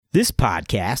This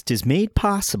podcast is made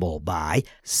possible by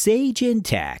Sage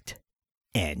Intact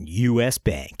and U.S.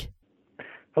 Bank.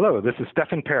 Hello, this is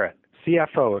Stephen Parrott,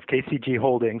 CFO of KCG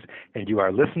Holdings, and you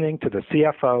are listening to the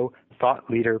CFO Thought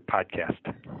Leader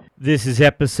Podcast. This is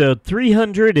episode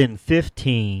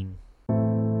 315.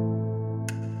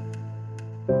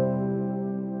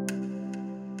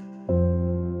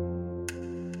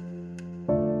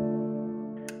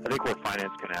 I think what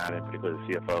finance can add, and particularly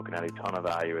the CFO can add a ton of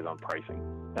value, is on pricing.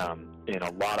 In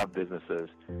a lot of businesses,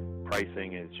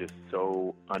 pricing is just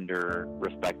so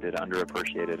under-respected,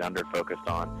 underappreciated, under-focused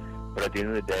on. But at the end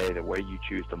of the day, the way you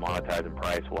choose to monetize and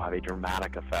price will have a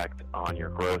dramatic effect on your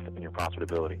growth and your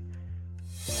profitability.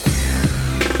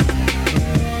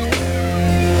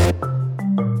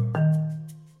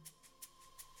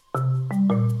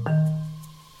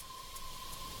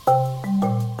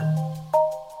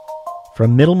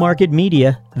 From Middle Market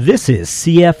Media, this is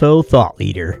CFO Thought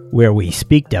Leader, where we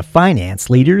speak to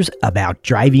finance leaders about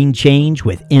driving change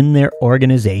within their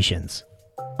organizations.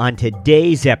 On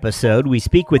today's episode, we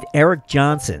speak with Eric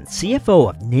Johnson, CFO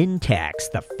of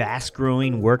Nintex, the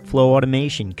fast-growing workflow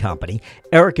automation company.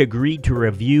 Eric agreed to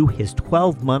review his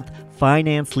 12-month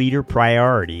finance leader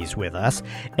priorities with us,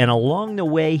 and along the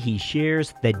way, he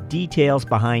shares the details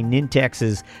behind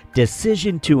Nintex's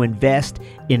decision to invest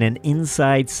in an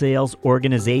inside sales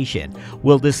organization.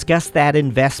 We'll discuss that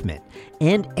investment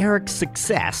and Eric's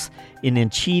success in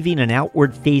achieving an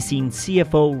outward-facing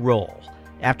CFO role.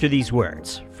 After these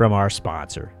words from our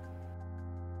sponsor.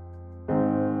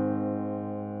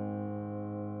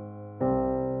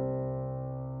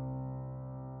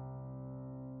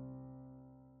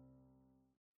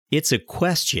 It's a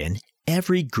question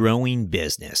every growing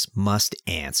business must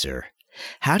answer.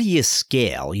 How do you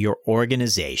scale your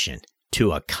organization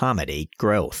to accommodate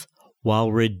growth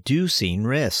while reducing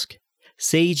risk?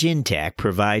 Sage Intact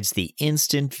provides the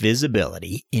instant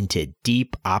visibility into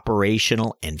deep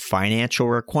operational and financial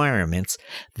requirements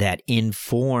that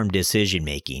inform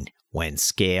decision-making when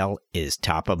scale is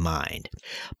top of mind.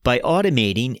 By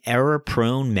automating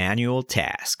error-prone manual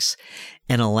tasks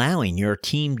and allowing your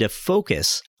team to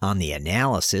focus on the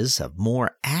analysis of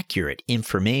more accurate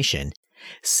information,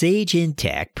 Sage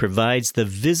Intact provides the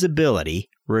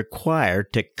visibility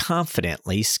required to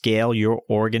confidently scale your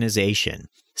organization.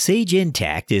 Sage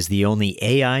Intact is the only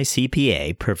AI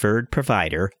CPA preferred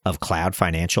provider of cloud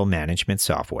financial management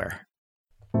software.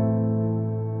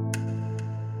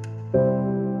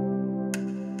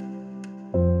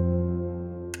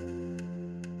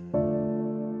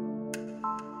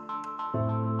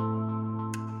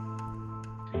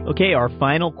 Okay, our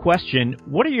final question.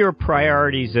 What are your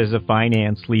priorities as a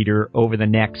finance leader over the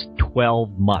next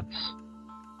 12 months?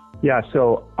 Yeah,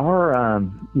 so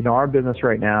our business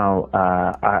right now,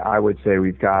 I would say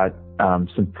we've got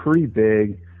some pretty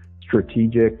big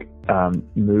strategic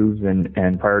moves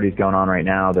and priorities going on right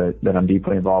now that I'm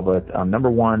deeply involved with. Number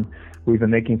one, we've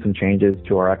been making some changes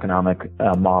to our economic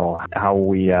model, how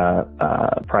we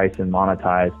price and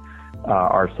monetize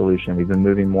our solution. We've been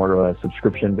moving more to a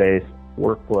subscription-based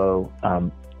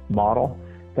workflow model.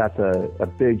 That's a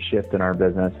big shift in our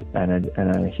business and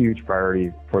a huge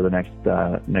priority for the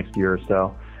next year or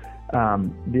so.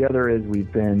 The other is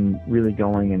we've been really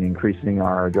going and increasing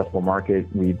our addressable market.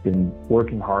 We've been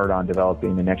working hard on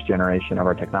developing the next generation of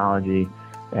our technology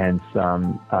and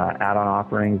some add-on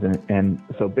offerings. And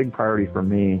so big priority for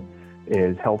me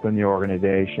is helping the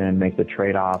organization make the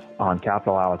trade-off on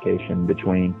capital allocation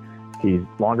between these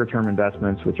longer-term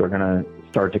investments, which are going to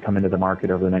start to come into the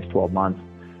market over the next 12 months,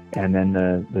 and then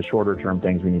the shorter term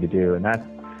things we need to do. And that's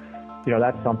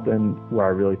something where I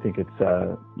really think it's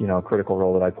a critical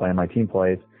role that I play and my team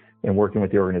plays in working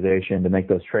with the organization to make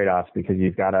those trade-offs, because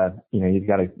you've got to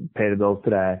pay the bills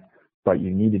today, but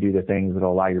you need to do the things that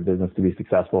will allow your business to be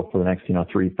successful for the next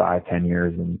 3, 5, 10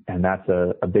 years. And that's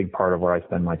a big part of where I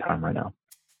spend my time right now.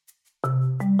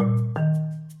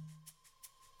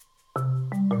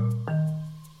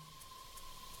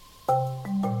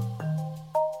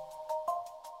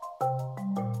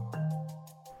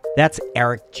 That's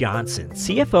Eric Johnson,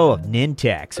 CFO of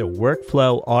Nintex, a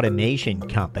workflow automation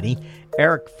company.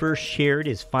 Eric first shared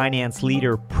his finance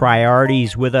leader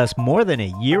priorities with us more than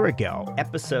a year ago,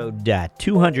 episode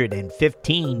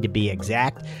 215 to be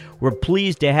exact. We're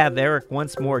pleased to have Eric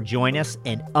once more join us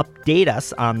and update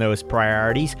us on those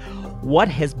priorities. What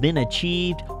has been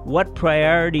achieved, what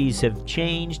priorities have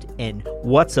changed, and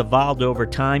what's evolved over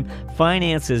time.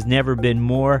 Finance has never been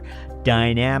more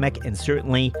dynamic, and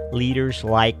certainly leaders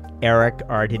like Eric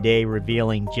are today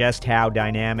revealing just how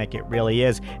dynamic it really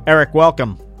is. Eric,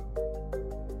 welcome.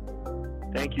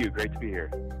 Thank you. Great to be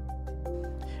here.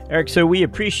 Eric, so we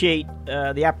appreciate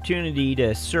the opportunity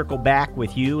to circle back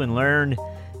with you and learn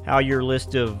how your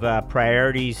list of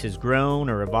priorities has grown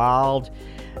or evolved.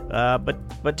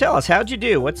 But tell us, how'd you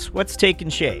do? What's taken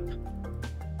shape?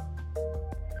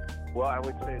 Well, I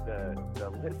would say the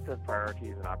list of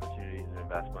priorities and opportunities to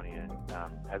invest money in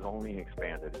has only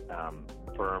expanded.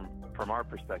 From our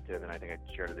perspective, and I think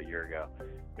I shared it a year ago,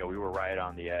 we were right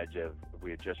on the edge of,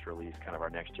 we had just released kind of our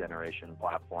next generation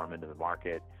platform into the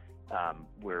market.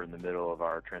 We're in the middle of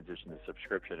our transition to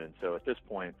subscription, and so at this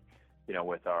point,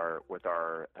 with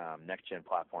our next gen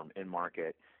platform in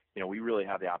market, we really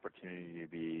have the opportunity to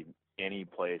be any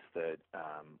place that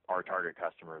our target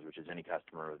customers, which is any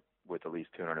customer with at least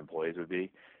 200 employees, would be.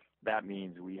 That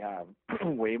means we have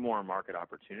way more market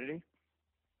opportunity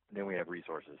than we have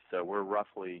resources. So we're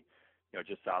roughly,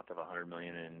 just south of 100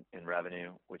 million in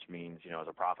revenue, which means, as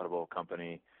a profitable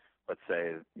company, let's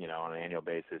say, on an annual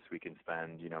basis, we can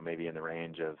spend, maybe in the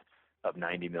range of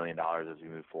 $90 million as we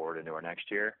move forward into our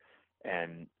next year.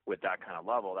 And with that kind of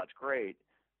level, that's great,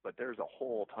 but there's a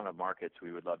whole ton of markets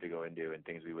we would love to go into and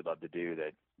things we would love to do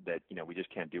that we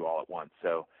just can't do all at once.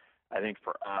 So I think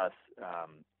for us,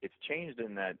 it's changed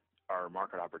in that our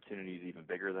market opportunity is even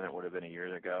bigger than it would have been a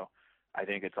year ago. I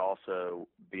think it's also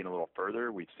been a little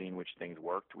further. We've seen which things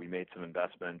worked. We made some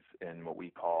investments in what we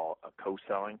call a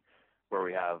co-selling, where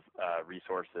we have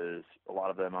resources, a lot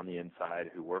of them on the inside,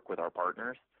 who work with our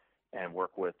partners and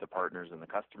work with the partners and the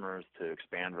customers to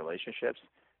expand relationships.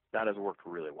 That has worked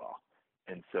really well.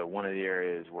 And so one of the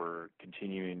areas we're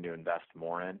continuing to invest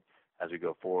more in as we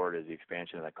go forward is the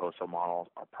expansion of that co-sell model.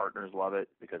 Our partners love it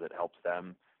because it helps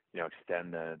them,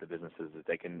 extend the businesses that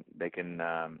they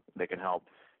can help.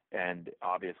 And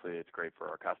obviously it's great for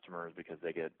our customers because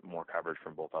they get more coverage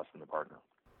from both us and the partner.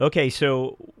 Okay,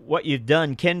 so what you've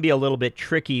done can be a little bit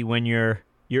tricky when your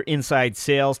inside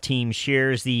sales team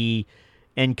shares the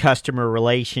end customer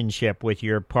relationship with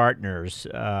your partners.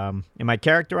 Am I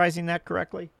characterizing that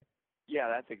correctly? Yeah,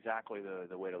 that's exactly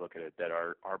the way to look at it, that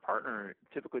our partner,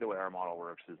 typically the way our model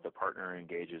works is the partner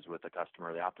engages with the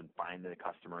customer. They often find the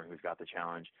customer who's got the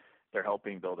challenge. They're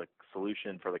helping build a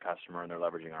solution for the customer, and they're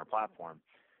leveraging our platform.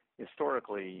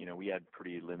 Historically, we had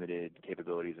pretty limited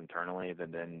capabilities internally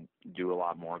and then do a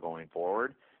lot more going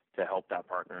forward to help that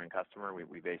partner and customer.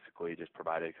 We basically just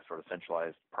provided sort of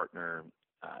centralized partner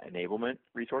enablement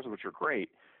resources, which are great.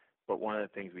 But one of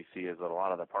the things we see is that a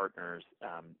lot of the partners,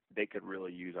 they could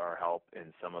really use our help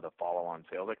in some of the follow-on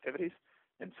sales activities.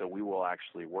 And so we will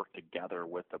actually work together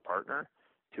with the partner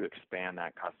to expand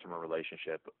that customer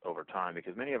relationship over time,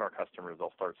 because many of our customers,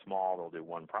 they'll start small, they'll do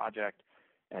one project,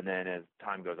 and then as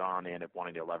time goes on, they end up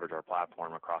wanting to leverage our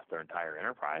platform across their entire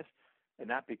enterprise. And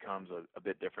that becomes a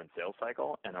bit different sales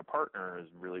cycle. And a partner is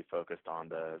really focused on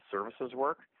the services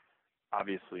work.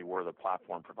 Obviously, we're the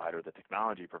platform provider, the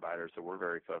technology provider, so we're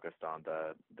very focused on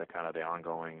the kind of the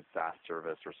ongoing SaaS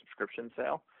service or subscription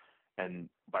sale. And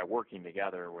by working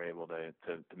together, we're able to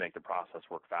make the process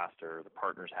work faster. The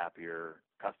partner's happier.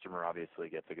 Customer obviously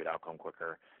gets a good outcome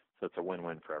quicker. So it's a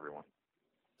win-win for everyone.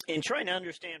 In trying to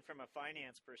understand from a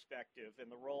finance perspective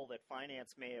and the role that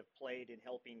finance may have played in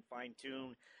helping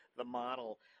fine-tune the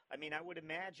model, I mean, I would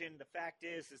imagine the fact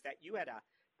is that you had to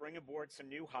bring aboard some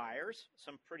new hires,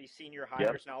 some pretty senior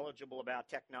hires, knowledgeable about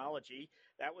technology.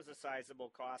 That was a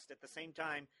sizable cost. At the same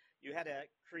time, you had to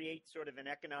create sort of an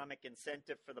economic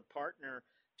incentive for the partner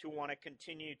to want to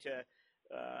continue to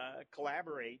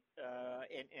collaborate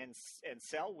and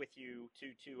sell with you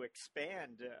to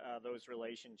expand those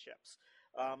relationships.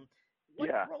 What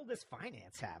role does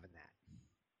finance have in that?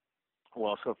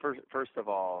 Well, so first of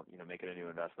all, making a new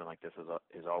investment like this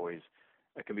is always,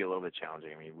 it can be a little bit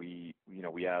challenging. I mean,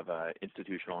 we have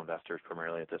institutional investors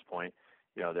primarily at this point.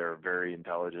 They're very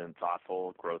intelligent,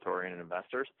 thoughtful, growth-oriented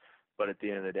investors. But at the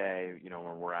end of the day,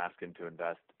 when we're asking to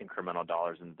invest incremental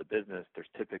dollars into the business, there's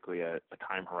typically a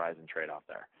time horizon trade-off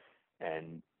there.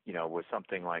 And, with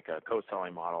something like a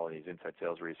co-selling model and these inside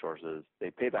sales resources,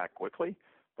 they pay back quickly,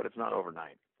 but it's not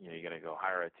overnight. You're going to go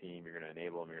hire a team, you're going to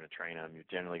enable them, you're going to train them, you're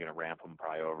generally going to ramp them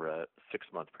probably over a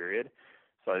 6-month period.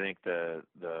 So I think the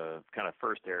kind of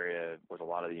first area was a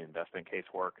lot of the investment case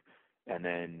work, and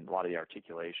then a lot of the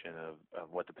articulation of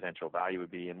what the potential value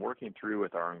would be, and working through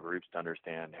with our own groups to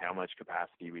understand how much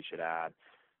capacity we should add,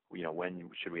 when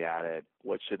should we add it,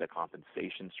 what should the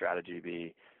compensation strategy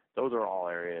be. Those are all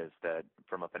areas that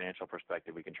from a financial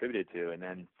perspective we contributed to. And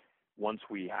then once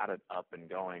we had it up and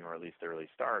going, or at least the early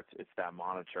starts, it's that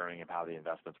monitoring of how the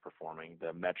investment's performing,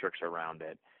 the metrics around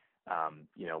it,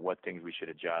 what things we should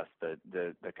adjust, the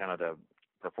kind of the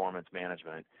performance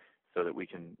management, so that we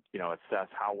can, assess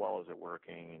how well is it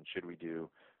working and should we do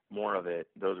more of it.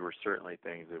 Those were certainly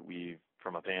things that we've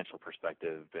from a financial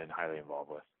perspective, been highly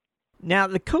involved with. Now,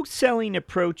 the co-selling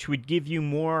approach would give you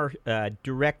more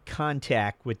direct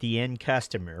contact with the end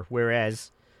customer,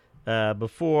 whereas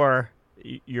before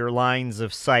your lines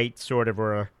of sight sort of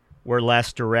were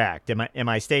less direct. Am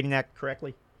I stating that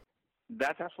correctly?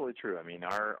 That's absolutely true. I mean,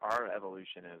 our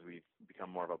evolution as we've become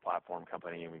more of a platform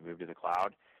company and we move to the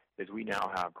cloud is we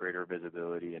now have greater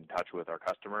visibility and touch with our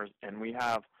customers, and we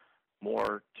have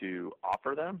more to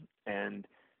offer them. And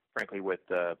frankly, with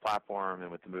the platform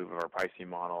and with the move of our pricing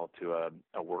model to a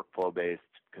workflow-based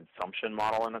consumption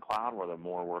model in the cloud, where the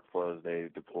more workflows they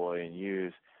deploy and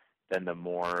use, then the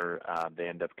more they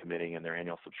end up committing in their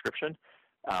annual subscription.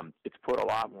 It's put a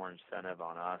lot more incentive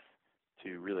on us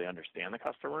to really understand the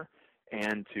customer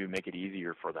and to make it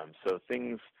easier for them. So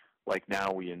things like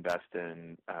now we invest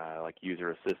in like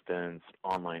user assistance,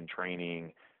 online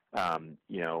training,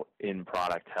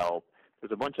 in-product help.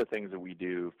 There's a bunch of things that we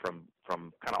do from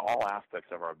kind of all aspects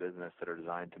of our business that are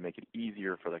designed to make it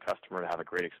easier for the customer to have a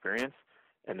great experience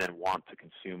and then want to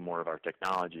consume more of our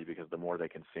technology, because the more they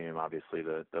consume, obviously,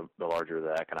 the larger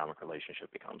the economic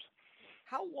relationship becomes.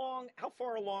 How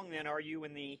far along then are you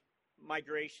in the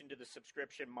migration to the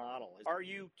subscription model? Are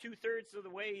you 2/3 of the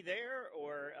way there,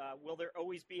 or will there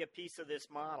always be a piece of this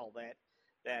model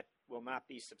that will not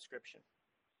be subscription?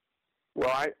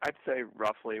 Well, I'd say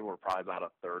roughly we're probably about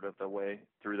 1/3 of the way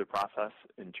through the process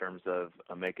in terms of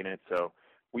making it. So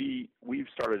we've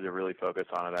started to really focus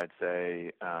on it, I'd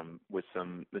say, with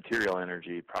some material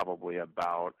energy probably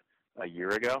about a year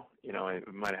ago. You know, it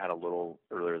might have had a little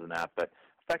earlier than that, but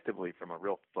effectively from a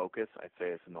real focus, I'd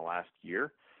say it's in the last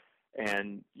year.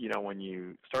 And, you know, when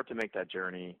you start to make that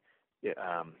journey,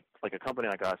 like a company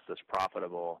like us that's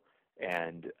profitable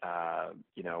and,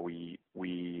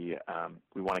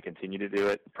 we want to continue to do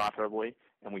it profitably,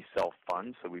 and we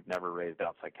self-fund, so we've never raised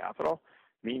outside capital,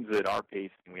 means that our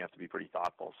pacing, we have to be pretty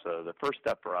thoughtful. So the first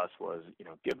step for us was,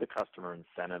 give the customer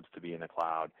incentives to be in the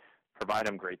cloud, provide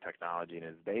them great technology, and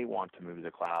as they want to move to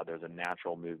the cloud, there's a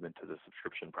natural movement to the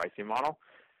subscription pricing model.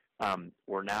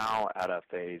 We're now at a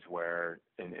phase where,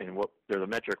 there's a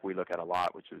metric we look at a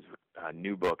lot, which is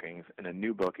new bookings, and a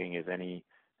new booking is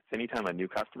anytime a new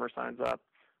customer signs up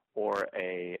or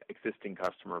a existing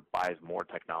customer buys more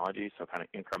technology, so kind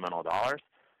of incremental dollars.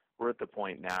 We're at the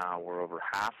point now where over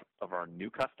half of our new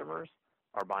customers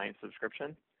are buying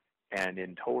subscription, and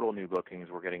in total new bookings,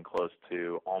 we're getting close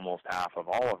to almost half of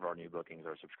all of our new bookings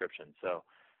are subscription. So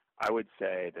I would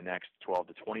say the next 12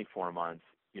 to 24 months,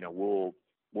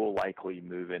 we'll likely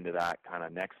move into that kind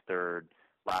of next third,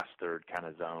 last third kind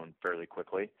of zone fairly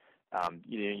quickly.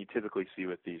 You typically see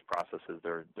with these processes,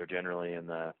 they're generally in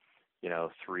the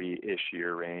 3-ish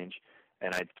year range,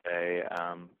 and I'd say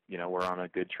we're on a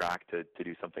good track to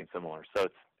do something similar. So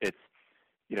it's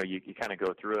you kind of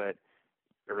go through it.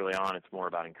 Early on, it's more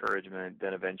about encouragement.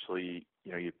 Then eventually,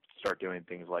 you start doing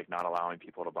things like not allowing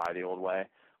people to buy the old way.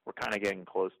 We're kind of getting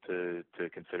close to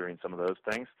considering some of those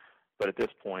things. But at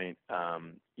this point,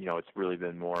 it's really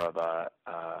been more of a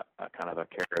kind of a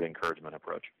carrot encouragement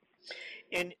approach.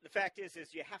 And the fact is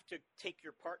you have to take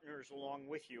your partners along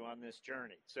with you on this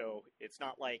journey. So it's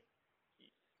not like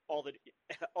all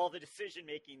the decision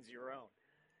making's your own.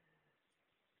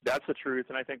 That's the truth,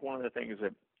 and I think one of the things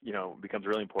that becomes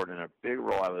really important and a big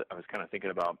role I was kind of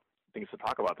thinking about things to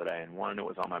talk about today, and one that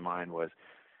was on my mind was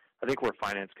I think where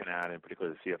finance can add, and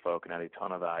particularly the CFO can add a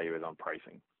ton of value, is on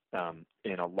pricing.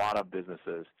 In a lot of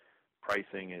businesses,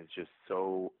 pricing is just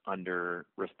so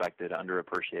under-respected,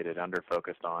 underappreciated,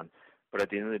 under-focused on. But at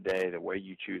the end of the day, the way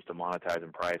you choose to monetize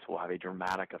and price will have a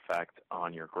dramatic effect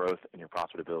on your growth and your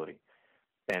profitability.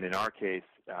 And in our case,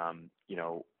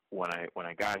 when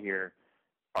I got here,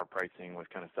 our pricing was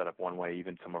kind of set up one way.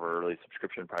 Even some of our early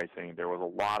subscription pricing, there was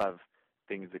a lot of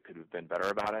things that could have been better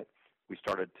about it. We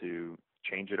started to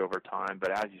change it over time.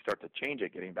 But as you start to change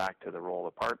it, getting back to the role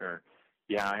of partner,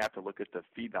 I have to look at the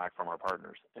feedback from our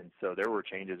partners. And so there were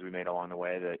changes we made along the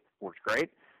way that worked great,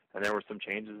 and there were some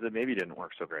changes that maybe didn't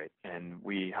work so great. And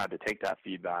we had to take that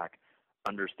feedback,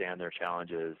 understand their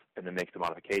challenges, and then make the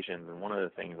modifications. And one of the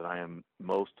things that I am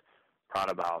most proud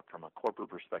about from a corporate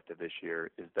perspective this year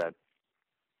is that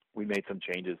we made some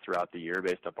changes throughout the year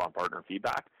based upon partner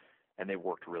feedback, and they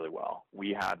worked really well.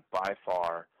 We had by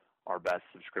far our best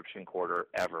subscription quarter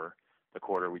ever, the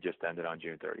quarter we just ended on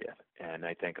June 30th. And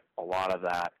I think a lot of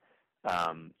that,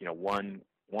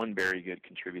 one very good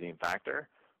contributing factor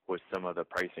was some of the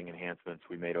pricing enhancements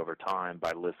we made over time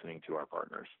by listening to our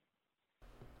partners.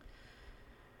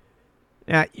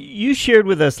 Now, you shared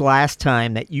with us last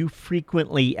time that you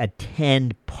frequently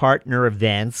attend partner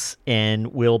events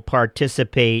and will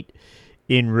participate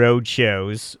in road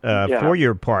shows for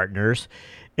your partners.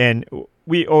 And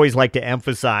we always like to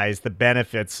emphasize the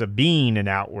benefits of being an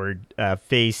outward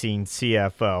facing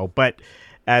CFO. But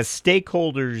as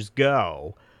stakeholders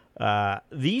go,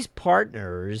 these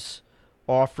partners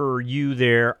offer you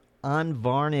their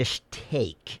unvarnished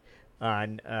take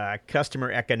on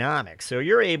customer economics. So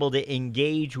you're able to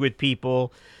engage with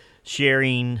people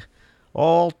sharing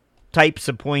all types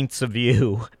of points of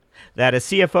view that a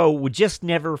CFO would just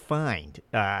never find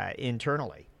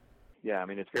internally. Yeah, I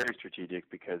mean, it's very strategic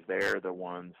because they're the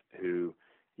ones who,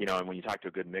 and when you talk to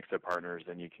a good mix of partners,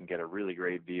 then you can get a really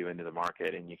great view into the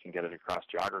market, and you can get it across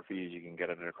geographies, you can get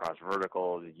it across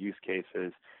verticals, use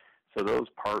cases. So those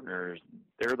partners,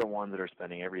 they're the ones that are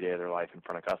spending every day of their life in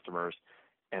front of customers,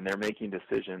 and they're making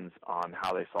decisions on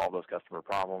how they solve those customer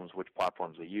problems, which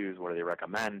platforms they use, what do they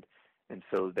recommend. And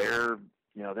so they're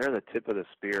the tip of the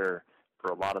spear for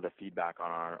a lot of the feedback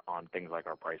on things like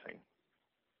our pricing.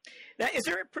 Now, is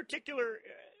there a particular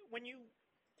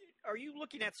are you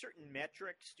looking at certain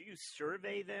metrics? Do you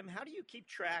survey them? How do you keep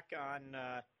track on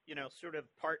sort of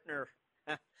partner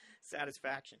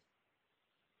satisfaction?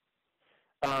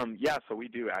 Yeah, so we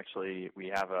do actually. We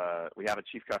have a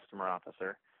chief customer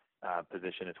officer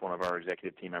position. It's one of our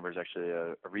executive team members. Actually,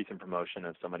 a recent promotion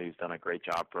of somebody who's done a great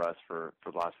job for us for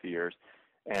the last few years.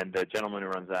 And the gentleman who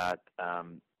runs that,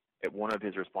 one of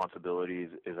his responsibilities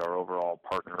is our overall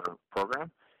partner program.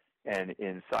 And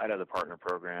inside of the partner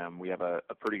program, we have a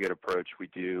pretty good approach. We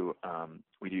do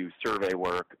survey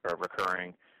work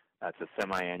recurring. It's a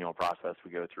semi-annual process we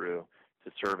go through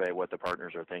to survey what the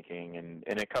partners are thinking, and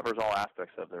it covers all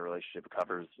aspects of their relationship. It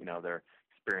covers their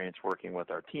experience working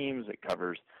with our teams. It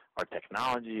covers our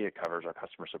technology. It covers our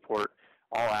customer support.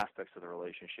 All aspects of the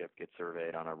relationship get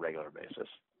surveyed on a regular basis.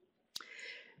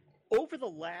 Over the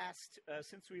last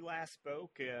since we last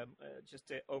spoke,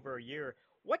 just over a year,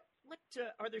 what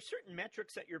are there certain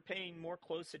metrics that you're paying more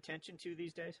close attention to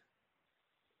these days?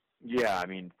 Yeah, I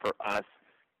mean, for us,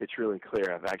 it's really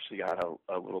clear. I've actually got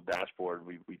a little dashboard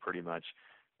we pretty much,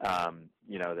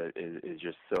 that is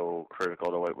just so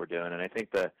critical to what we're doing. And I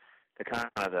think the kind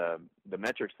of the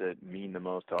metrics that mean the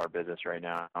most to our business right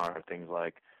now are things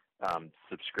like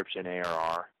subscription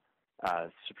ARR,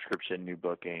 subscription new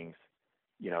bookings,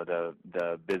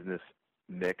 the business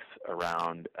mix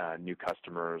around new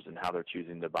customers and how they're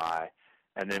choosing to buy.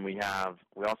 And then we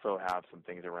also have some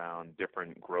things around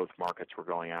different growth markets we're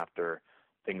going after.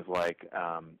 Things like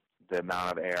the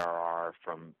amount of ARR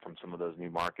from some of those new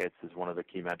markets is one of the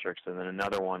key metrics. And then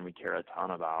another one we care a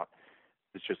ton about,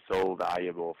 it's just so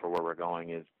valuable for where we're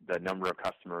going, is the number of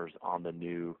customers on the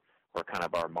new or kind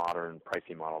of our modern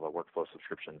pricing model, the workflow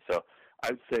subscription. So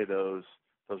I would say those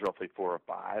roughly 4 or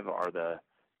 5 are the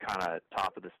kind of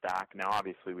top of the stack. Now,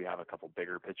 obviously, we have a couple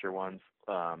bigger picture ones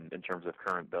in terms of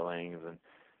current billings and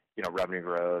revenue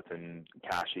growth, and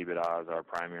cash EBITDA is our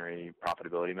primary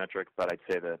profitability metric. But I'd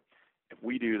say that if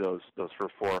we do those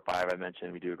first 4 or 5 I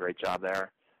mentioned, we do a great job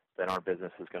there, then our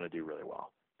business is going to do really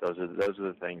well. Those are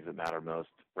the things that matter most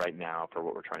right now for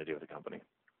what we're trying to do with the company.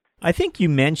 I think you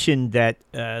mentioned that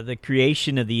the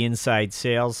creation of the inside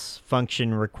sales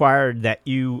function required that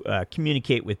you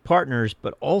communicate with partners,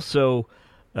 but also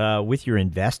with your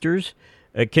investors.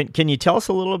 Can you tell us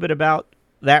a little bit about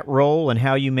that role and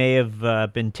how you may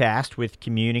have been tasked with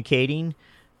communicating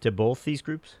to both these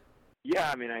groups?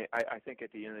 Yeah, I mean, I think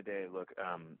at the end of the day, look,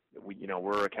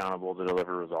 we're accountable to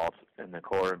deliver results in the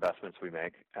core investments we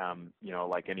make.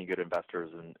 Like any good investors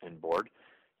and board,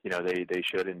 they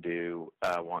should and do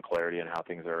want clarity on how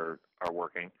things are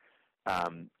working.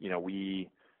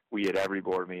 We at every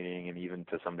board meeting, and even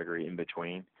to some degree in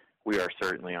between, we are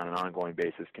certainly on an ongoing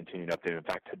basis continuing to update. In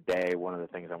fact, today, one of the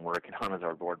things I'm working on is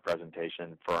our board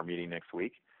presentation for our meeting next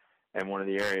week. And one of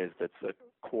the areas that's a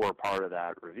core part of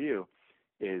that review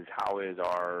is how is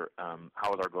our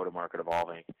go-to-market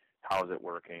evolving? How is it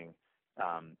working?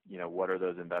 What are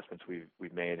those investments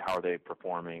we've made? How are they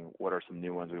performing? What are some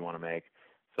new ones we want to make?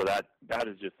 So that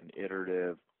is just an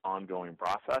iterative, ongoing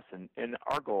process. And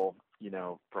our goal,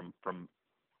 from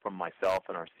myself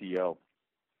and our CEO,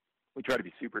 we try to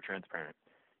be super transparent.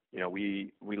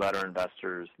 We let our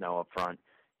investors know up front,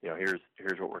 here's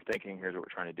what we're thinking, here's what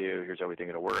we're trying to do, here's how we think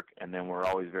it'll work. And then we're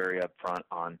always very upfront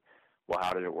on, well,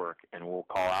 how did it work? And we'll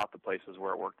call out the places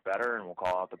where it worked better, and we'll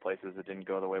call out the places that didn't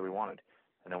go the way we wanted.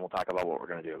 And then we'll talk about what we're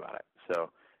going to do about it. So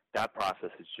that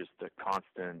process is just a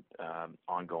constant,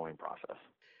 ongoing process.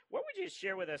 What would you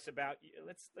share with us about?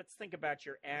 Let's think about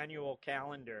your annual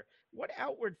calendar. What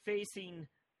outward-facing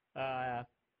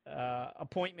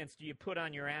appointments do you put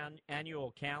on your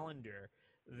annual calendar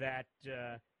that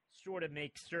sort of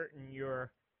make certain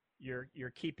you're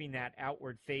keeping that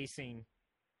outward-facing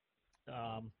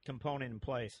component in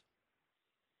place?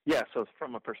 Yeah, so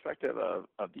from a perspective of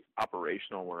the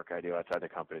operational work I do outside the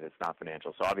company that's not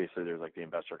financial, so obviously there's like the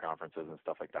investor conferences and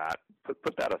stuff like that.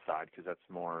 Put that aside because that's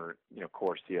more,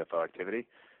 core CFO activity.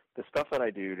 The stuff that I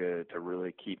do to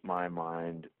really keep my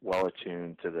mind well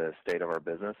attuned to the state of our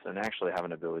business and actually have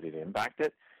an ability to impact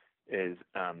it is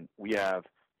we have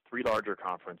three larger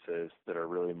conferences that are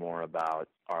really more about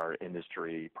our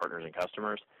industry partners and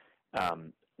customers.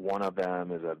 One of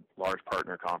them is a large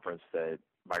partner conference that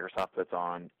Microsoft puts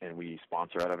on, and we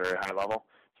sponsor at a very high level.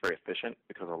 It's very efficient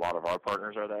because a lot of our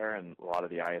partners are there, and a lot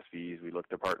of the ISVs we look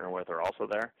to partner with are also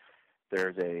there.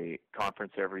 There's a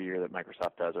conference every year that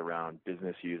Microsoft does around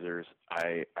business users.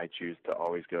 I choose to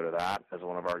always go to that as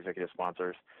one of our executive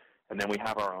sponsors. And then we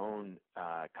have our own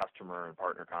customer and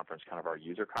partner conference, kind of our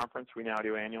user conference we now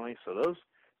do annually. So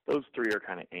those three are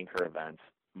kind of anchor events.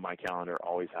 My calendar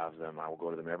always has them. I will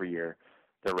go to them every year.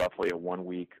 They're roughly a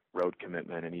 1-week road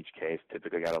commitment in each case.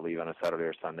 Typically got to leave on a Saturday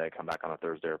or Sunday, come back on a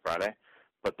Thursday or Friday.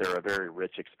 But they're a very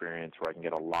rich experience where I can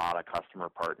get a lot of customer,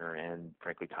 partner, and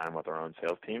frankly time with our own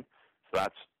sales team. So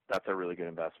that's a really good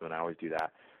investment. I always do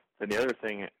that. Then the other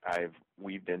thing I've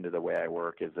weaved into the way I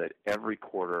work is that every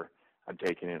quarter I'm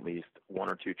taking at least 1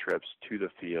 or 2 trips to the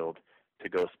field to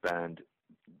go spend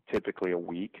typically a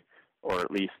week, or at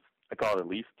least I call it at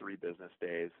least 3 business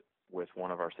days with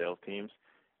one of our sales teams.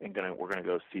 And we're gonna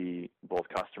go see both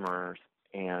customers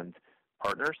and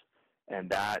partners, and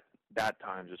that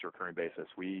time is just a recurring basis.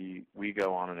 We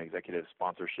go on an executive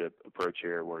sponsorship approach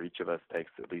here, where each of us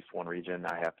takes at least one region.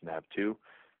 I happen to have 2,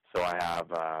 so I have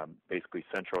basically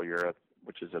Central Europe,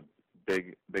 which is a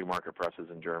big market for us, is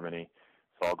in Germany.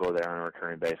 So I'll go there on a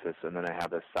recurring basis, and then I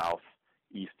have the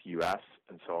Southeast U.S.,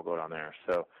 and so I'll go down there.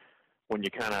 So when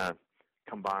you kind of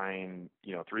combine,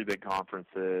 3 big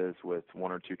conferences with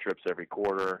 1 or 2 trips every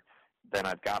quarter, then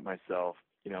I've got myself,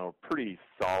 pretty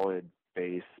solid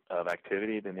base of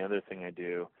activity. Then the other thing I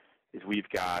do is we've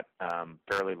got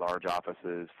fairly large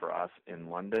offices for us in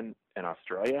London and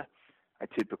Australia. I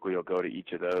typically will go to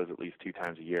each of those at least 2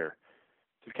 times a year.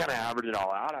 To kind of average it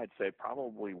all out, I'd say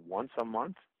probably once a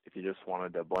month, if you just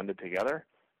wanted to blend it together,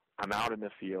 I'm out in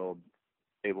the field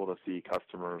able to see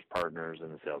customers, partners,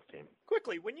 and the sales team.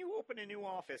 Quickly, when you open a new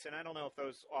office, and I don't know if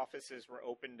those offices were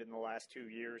opened in the last 2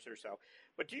 years or so,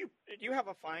 but do you have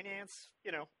a finance,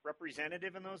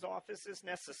 representative in those offices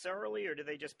necessarily, or do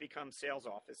they just become sales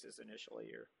offices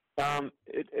initially? Or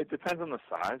it depends on the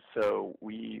size. So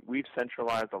we've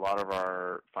centralized a lot of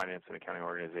our finance and accounting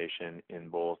organization in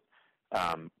both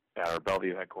our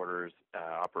Bellevue headquarters,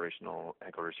 operational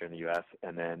headquarters here in the U.S.,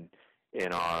 and then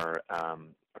in our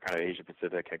kind of Asia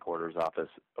Pacific headquarters office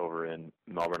over in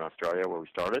Melbourne, Australia, where we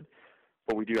started.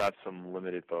 But we do have some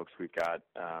limited folks. We've got,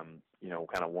 kind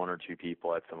of 1 or 2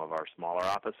 people at some of our smaller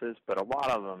offices. But a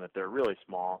lot of them, if they're really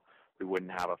small, we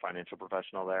wouldn't have a financial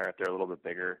professional there. If they're a little bit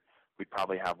bigger, we'd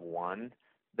probably have 1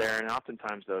 there. And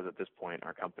oftentimes those at this point,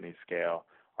 our company scale,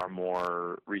 are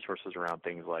more resources around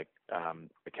things like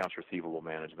accounts receivable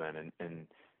management and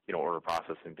order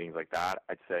processing, things like that.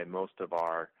 I'd say most of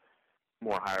our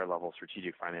more higher level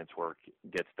strategic finance work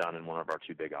gets done in one of our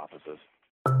 2 big offices.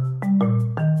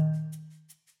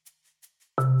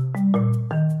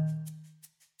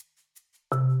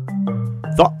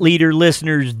 Thought Leader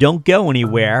listeners, don't go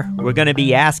anywhere. We're going to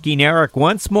be asking Eric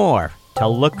once more to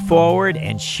look forward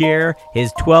and share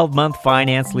his 12-month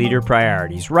finance leader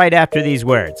priorities right after these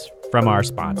words from our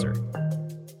sponsor.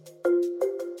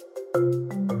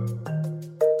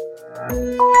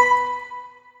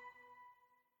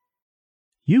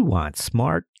 You want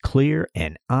smart, clear,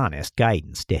 and honest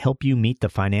guidance to help you meet the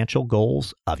financial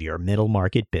goals of your middle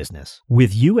market business.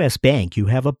 With U.S. Bank, you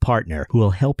have a partner who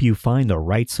will help you find the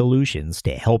right solutions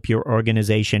to help your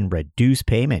organization reduce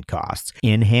payment costs,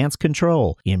 enhance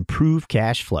control, improve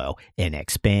cash flow, and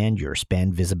expand your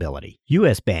spend visibility.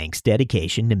 U.S. Bank's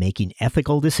dedication to making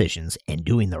ethical decisions and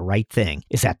doing the right thing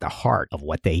is at the heart of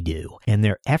what they do, and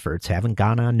their efforts haven't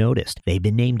gone unnoticed. They've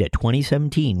been named a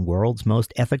 2017 World's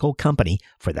Most Ethical Company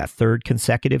for the 3rd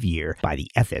consecutive year by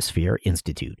the Ethisphere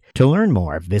Institute. To learn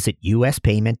more, visit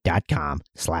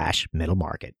uspayment.com/middle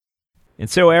market. And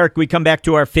so, Eric, we come back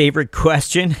to our favorite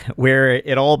question where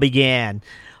it all began.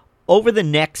 Over the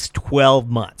next 12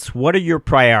 months, what are your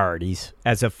priorities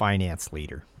as a finance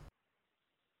leader?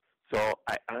 So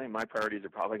I think my priorities are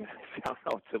probably going to sound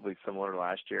relatively similar to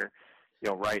last year.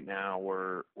 Right now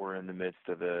we're in the midst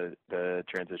of the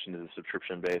transition to the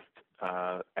subscription-based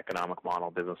economic model,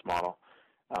 business model.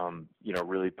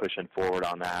 Really pushing forward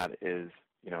on that is,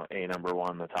 number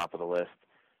 1 on the top of the list.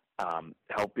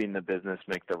 Helping the business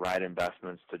make the right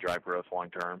investments to drive growth long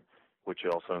term, which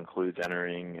also includes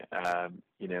entering,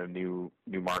 new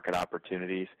market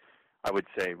opportunities. I would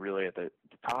say really at the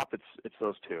top, it's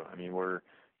those two. I mean, we're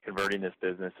converting this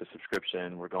business to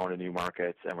subscription. We're going to new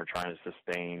markets, and we're trying to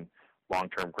sustain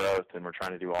long-term growth, and we're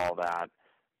trying to do all that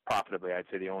profitably. I'd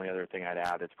say the only other thing I'd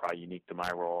add that's probably unique to my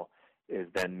role is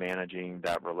then managing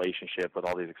that relationship with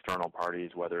all these external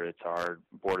parties, whether it's our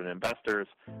board and investors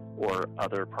or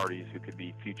other parties who could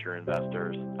be future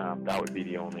investors. That would be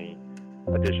the only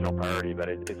additional priority, but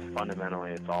it's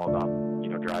fundamentally, it's all about,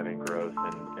 driving growth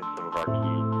and some of our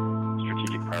key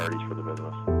strategic priorities for the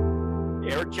business.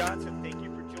 Eric Johnson, thank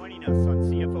you for joining us on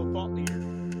CFO Thought Leader.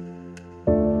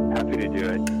 Happy to do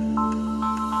it.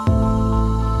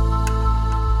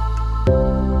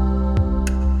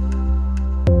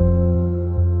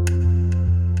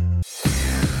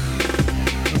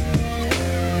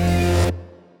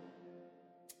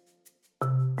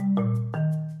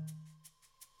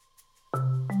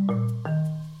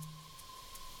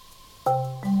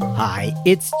 Hi,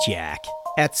 it's Jack.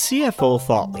 At CFO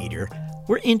Thought Leader,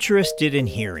 we're interested in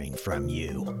hearing from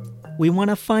you. We want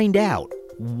to find out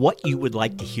what you would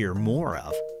like to hear more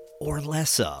of or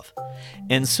less of.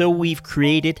 And so we've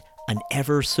created an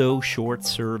ever so short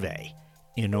survey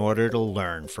in order to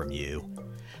learn from you.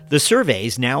 The survey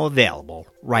is now available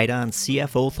right on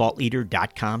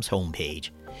CFOThoughtLeader.com's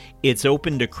homepage. It's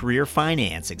open to career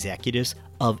finance executives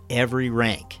of every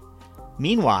rank.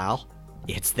 Meanwhile,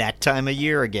 it's that time of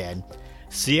year again.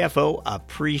 CFO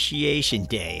Appreciation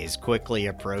Day is quickly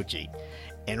approaching,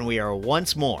 and we are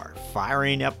once more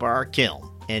firing up our kiln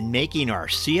and making our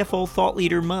CFO Thought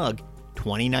Leader Mug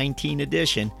 2019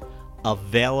 edition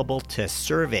available to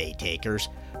survey takers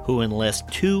who enlist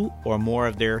 2 or more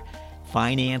of their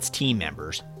finance team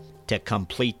members to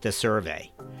complete the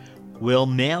survey. We'll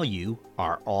mail you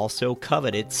our also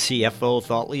coveted CFO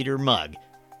Thought Leader Mug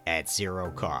at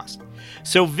zero cost.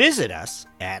 So visit us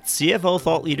at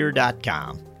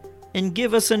CFOThoughtLeader.com and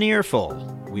give us an earful.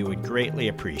 We would greatly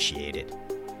appreciate it.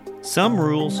 Some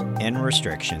rules and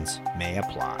restrictions may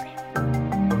apply.